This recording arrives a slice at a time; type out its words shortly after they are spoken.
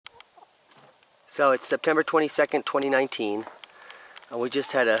So it's September 22nd, 2019, and we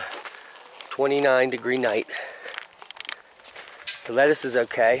just had a 29-degree night. The lettuce is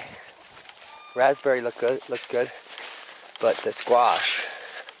okay. Raspberry looks good, but the squash,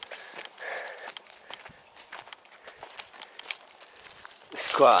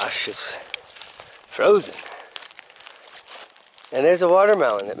 is frozen. And there's a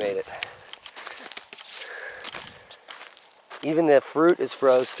watermelon that made it. Even the fruit is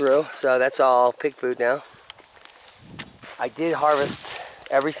froze through, so that's all pig food now. I did harvest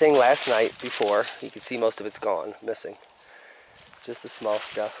everything last night before. You can see most of it's gone, missing. Just the small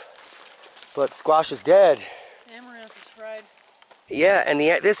stuff. But squash is dead. Amaranth is fried. Yeah, and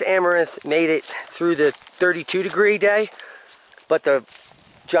this amaranth made it through the 32-degree day, but the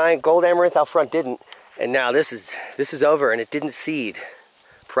giant gold amaranth out front didn't. And now this is over, and it didn't seed,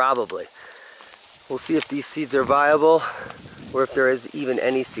 probably. We'll see if these seeds are viable, or if there is even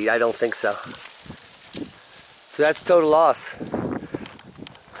any seed. I don't think so. So that's total loss.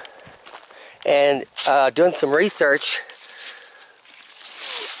 And doing some research,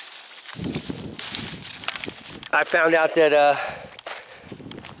 I found out that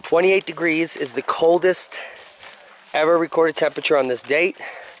 28 degrees is the coldest ever recorded temperature on this date.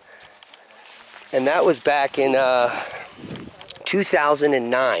 And that was back in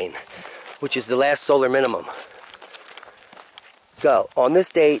 2009, which is the last solar minimum. So on this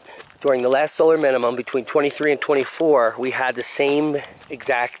date, during the last solar minimum, between 23 and 24, we had the same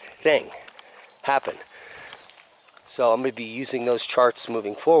exact thing happen. So I'm going to be using those charts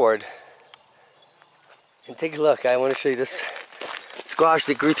moving forward. And take a look. I want to show you this squash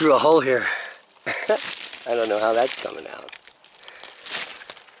that grew through a hole here. I don't know how that's coming out.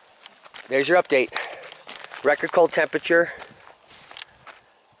 There's your update. Record cold temperature.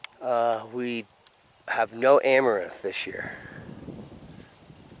 We have no amaranth this year.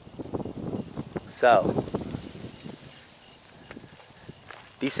 So,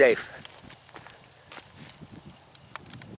 be safe.